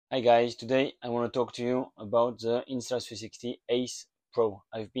Hi guys, today I want to talk to you about the Insta360 ACE Pro.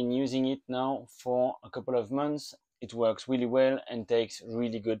 I've been using it now for a couple of months. It works really well and takes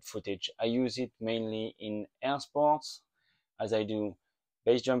really good footage. I use it mainly in air sports as I do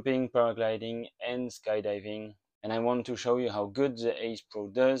base jumping, paragliding and skydiving. And I want to show you how good the ACE Pro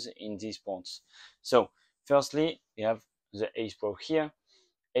does in these sports. So firstly, we have the ACE Pro here.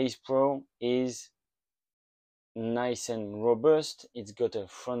 ACE Pro is nice and robust. It's got a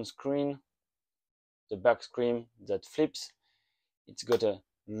front screen, the back screen that flips. It's got a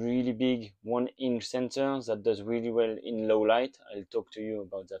really big 1-inch sensor that does really well in low light. I'll talk to you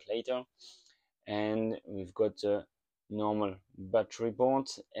about that later. And we've got the normal battery port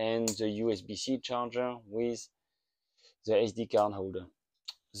and the USB-C charger with the SD card holder.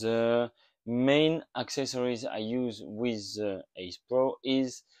 The main accessories I use with the ACE Pro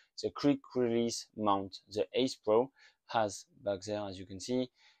is the quick release mount. The ACE Pro has back there, as you can see,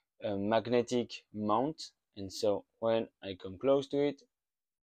 a magnetic mount, and so when I come close to it,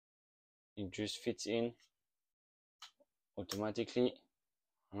 it just fits in automatically,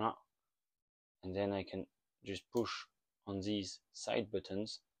 and then I can just push on these side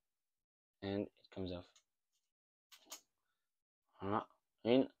buttons and it comes off.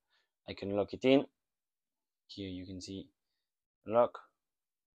 In, I can lock it in. Here you can see lock,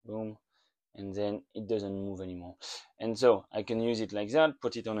 boom, and then it doesn't move anymore. And so I can use it like that,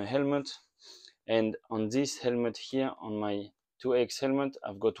 put it on a helmet, and on this helmet here, on my 2X helmet,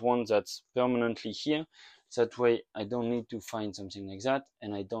 I've got one that's permanently here. That way I don't need to find something like that,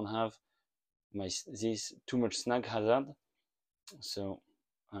 and I don't have this too much snag hazard. So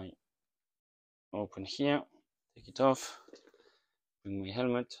I open here, take it off, bring my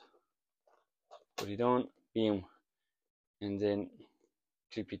helmet, put it on, boom, and then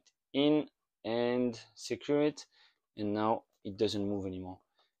clip it in and secure it, and now it doesn't move anymore.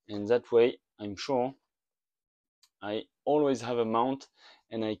 And that way I'm sure I always have a mount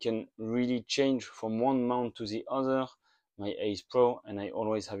and I can really change from one mount to the other my ACE Pro, and I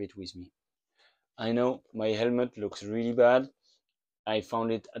always have it with me. I know my helmet looks really bad. I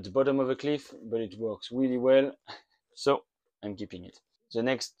found it at the bottom of a cliff, but it works really well, so I'm keeping it. The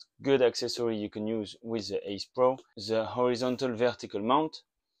next good accessory you can use with the ACE Pro, the horizontal vertical mount.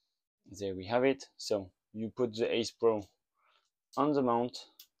 There we have it. So you put the ACE Pro on the mount,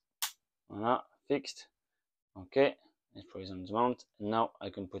 voila, fixed. Okay, ACE Pro is on the mount. Now I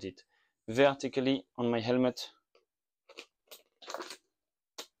can put it vertically on my helmet.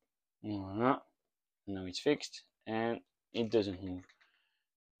 Voila. Now it's fixed and it doesn't move.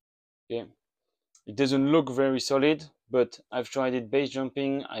 Okay, it doesn't look very solid, but I've tried it base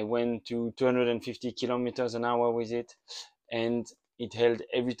jumping. I went to 250 kilometers an hour with it, and it held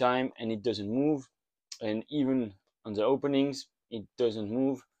every time and it doesn't move. And even on the openings, it doesn't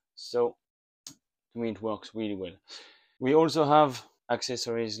move. So to me, it works really well. We also have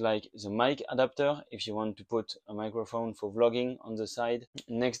accessories like the mic adapter if you want to put a microphone for vlogging on the side.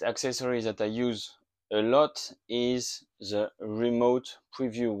 Next accessory that I use a lot is the remote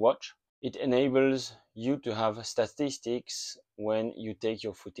preview watch. It enables you to have statistics when you take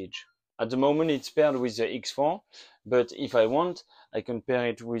your footage. At the moment it's paired with the X4, but if I want, I can pair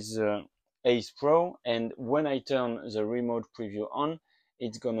it with the ACE Pro, and when I turn the remote preview on,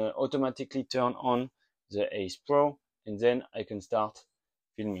 it's gonna automatically turn on the ACE Pro, and then I can start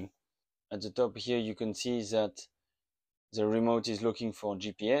filming. At the top here you can see that the remote is looking for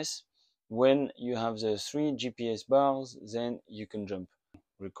GPS. When you have the 3 GPS bars, then you can jump.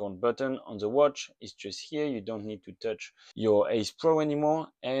 Record button on the watch is just here. You don't need to touch your ACE Pro anymore,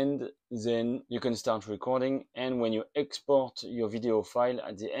 and then you can start recording. And when you export your video file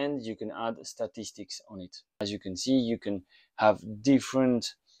at the end, you can add statistics on it. As you can see, you can have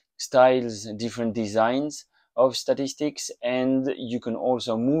different styles, different designs of statistics, and you can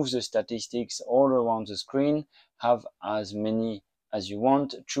also move the statistics all around the screen, have as many as you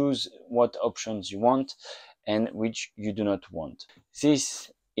want, choose what options you want and which you do not want.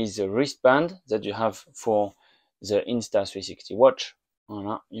 This is the wristband that you have for the Insta360 watch.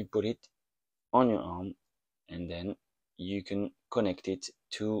 Voila, you put it on your arm and then you can connect it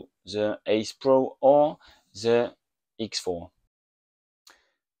to the ACE Pro or the X4.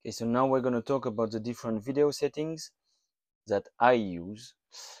 Okay, so now we're going to talk about the different video settings that I use.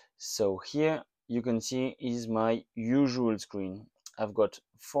 So here you can see is my usual screen. I've got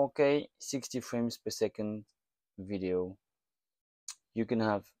 4K 60 frames per second video. You can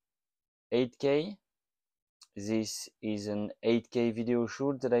have 8K. This is an 8K video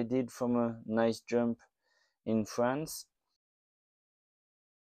shoot that I did from a nice jump in France.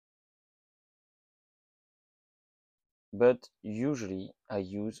 but usually I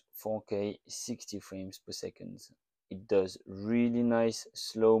use 4K 60 frames per second. It does really nice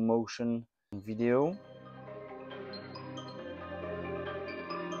slow motion video.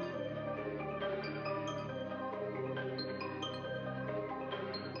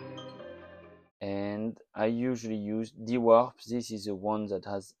 And I usually use dewarp. This is the one that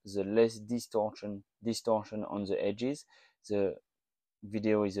has the less distortion on the edges. The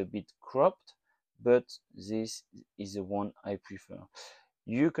video is a bit cropped, but this is the one I prefer.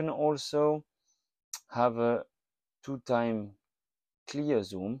 You can also have a 2x clear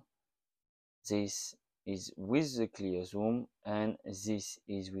zoom. This is with the clear zoom and this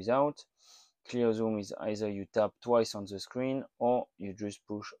is without. Clear zoom is either you tap twice on the screen or you just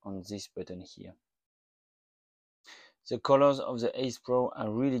push on this button here. The colors of the ACE Pro are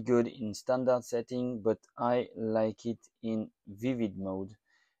really good in standard setting, but I like it in vivid mode,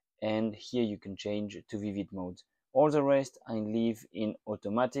 and here you can change to vivid mode. All the rest I leave in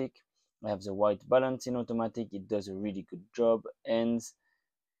automatic. I have the white balance in automatic. It does a really good job, and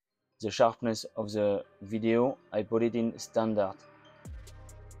the sharpness of the video I put it in standard.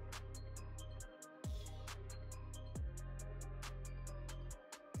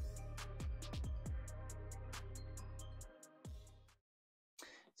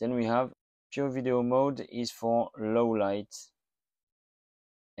 Then we have pure video mode is for low light,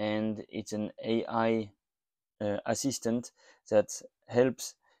 and it's an AI assistant that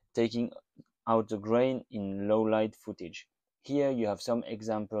helps taking out the grain in low light footage. Here you have some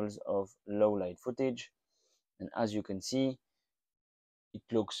examples of low light footage, and as you can see, it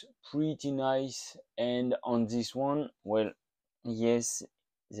looks pretty nice. And on this one, well, yes,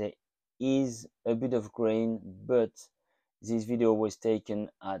 there is a bit of grain, but this video was taken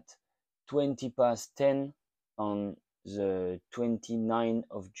at 10 on the 29th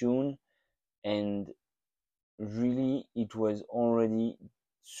of June, and really it was already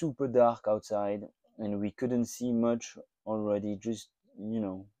super dark outside and we couldn't see much already, just, you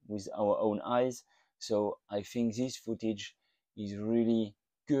know, with our own eyes. So I think this footage is really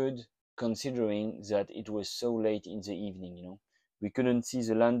good, considering that it was so late in the evening, you know. We couldn't see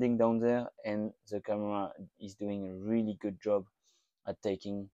the landing down there, and the camera is doing a really good job at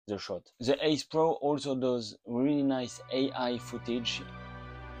taking the shot. The ACE Pro also does really nice AI footage.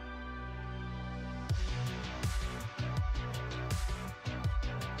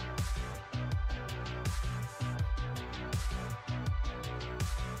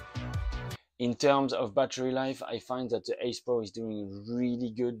 In terms of battery life, I find that the ACE Pro is doing a really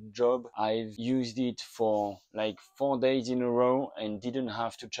good job. I've used it for like 4 days in a row and didn't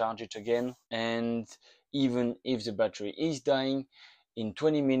have to charge it again. And even if the battery is dying, in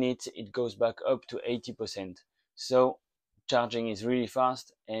 20 minutes it goes back up to 80%. So charging is really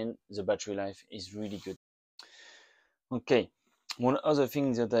fast and the battery life is really good. Okay, one other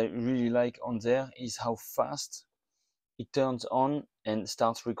thing that I really like on there is how fast it turns on and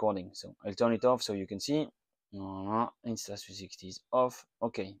starts recording. So I'll turn it off so you can see. Insta360 is off.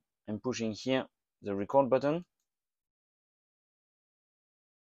 Okay, I'm pushing here the record button.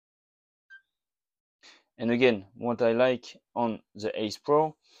 And again, what I like on the ACE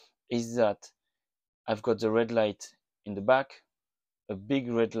Pro is that I've got the red light in the back, a big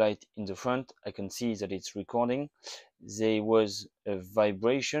red light in the front. I can see that it's recording. There was a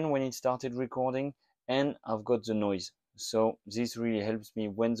vibration when it started recording, and I've got the noise. So this really helps me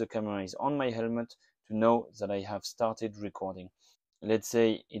when the camera is on my helmet to know that I have started recording. Let's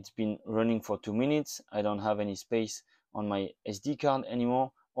say it's been running for 2 minutes. I don't have any space on my SD card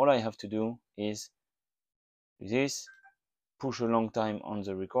anymore. All I have to do is do this, push a long time on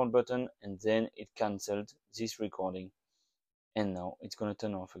the record button, and then it cancelled this recording. And now it's going to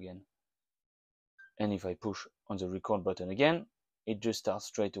turn off again. And if I push on the record button again, it just starts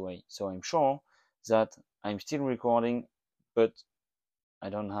straight away. So I'm sure that I'm still recording, but I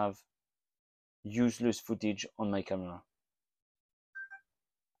don't have useless footage on my camera.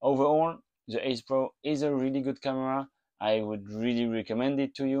 Overall, the ACE Pro is a really good camera. I would really recommend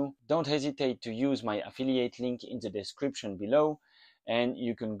it to you. Don't hesitate to use my affiliate link in the description below, and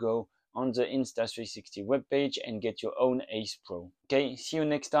you can go on the Insta360 webpage and get your own ACE Pro. Okay, see you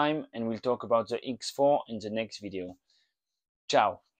next time, and we'll talk about the X4 in the next video. Ciao!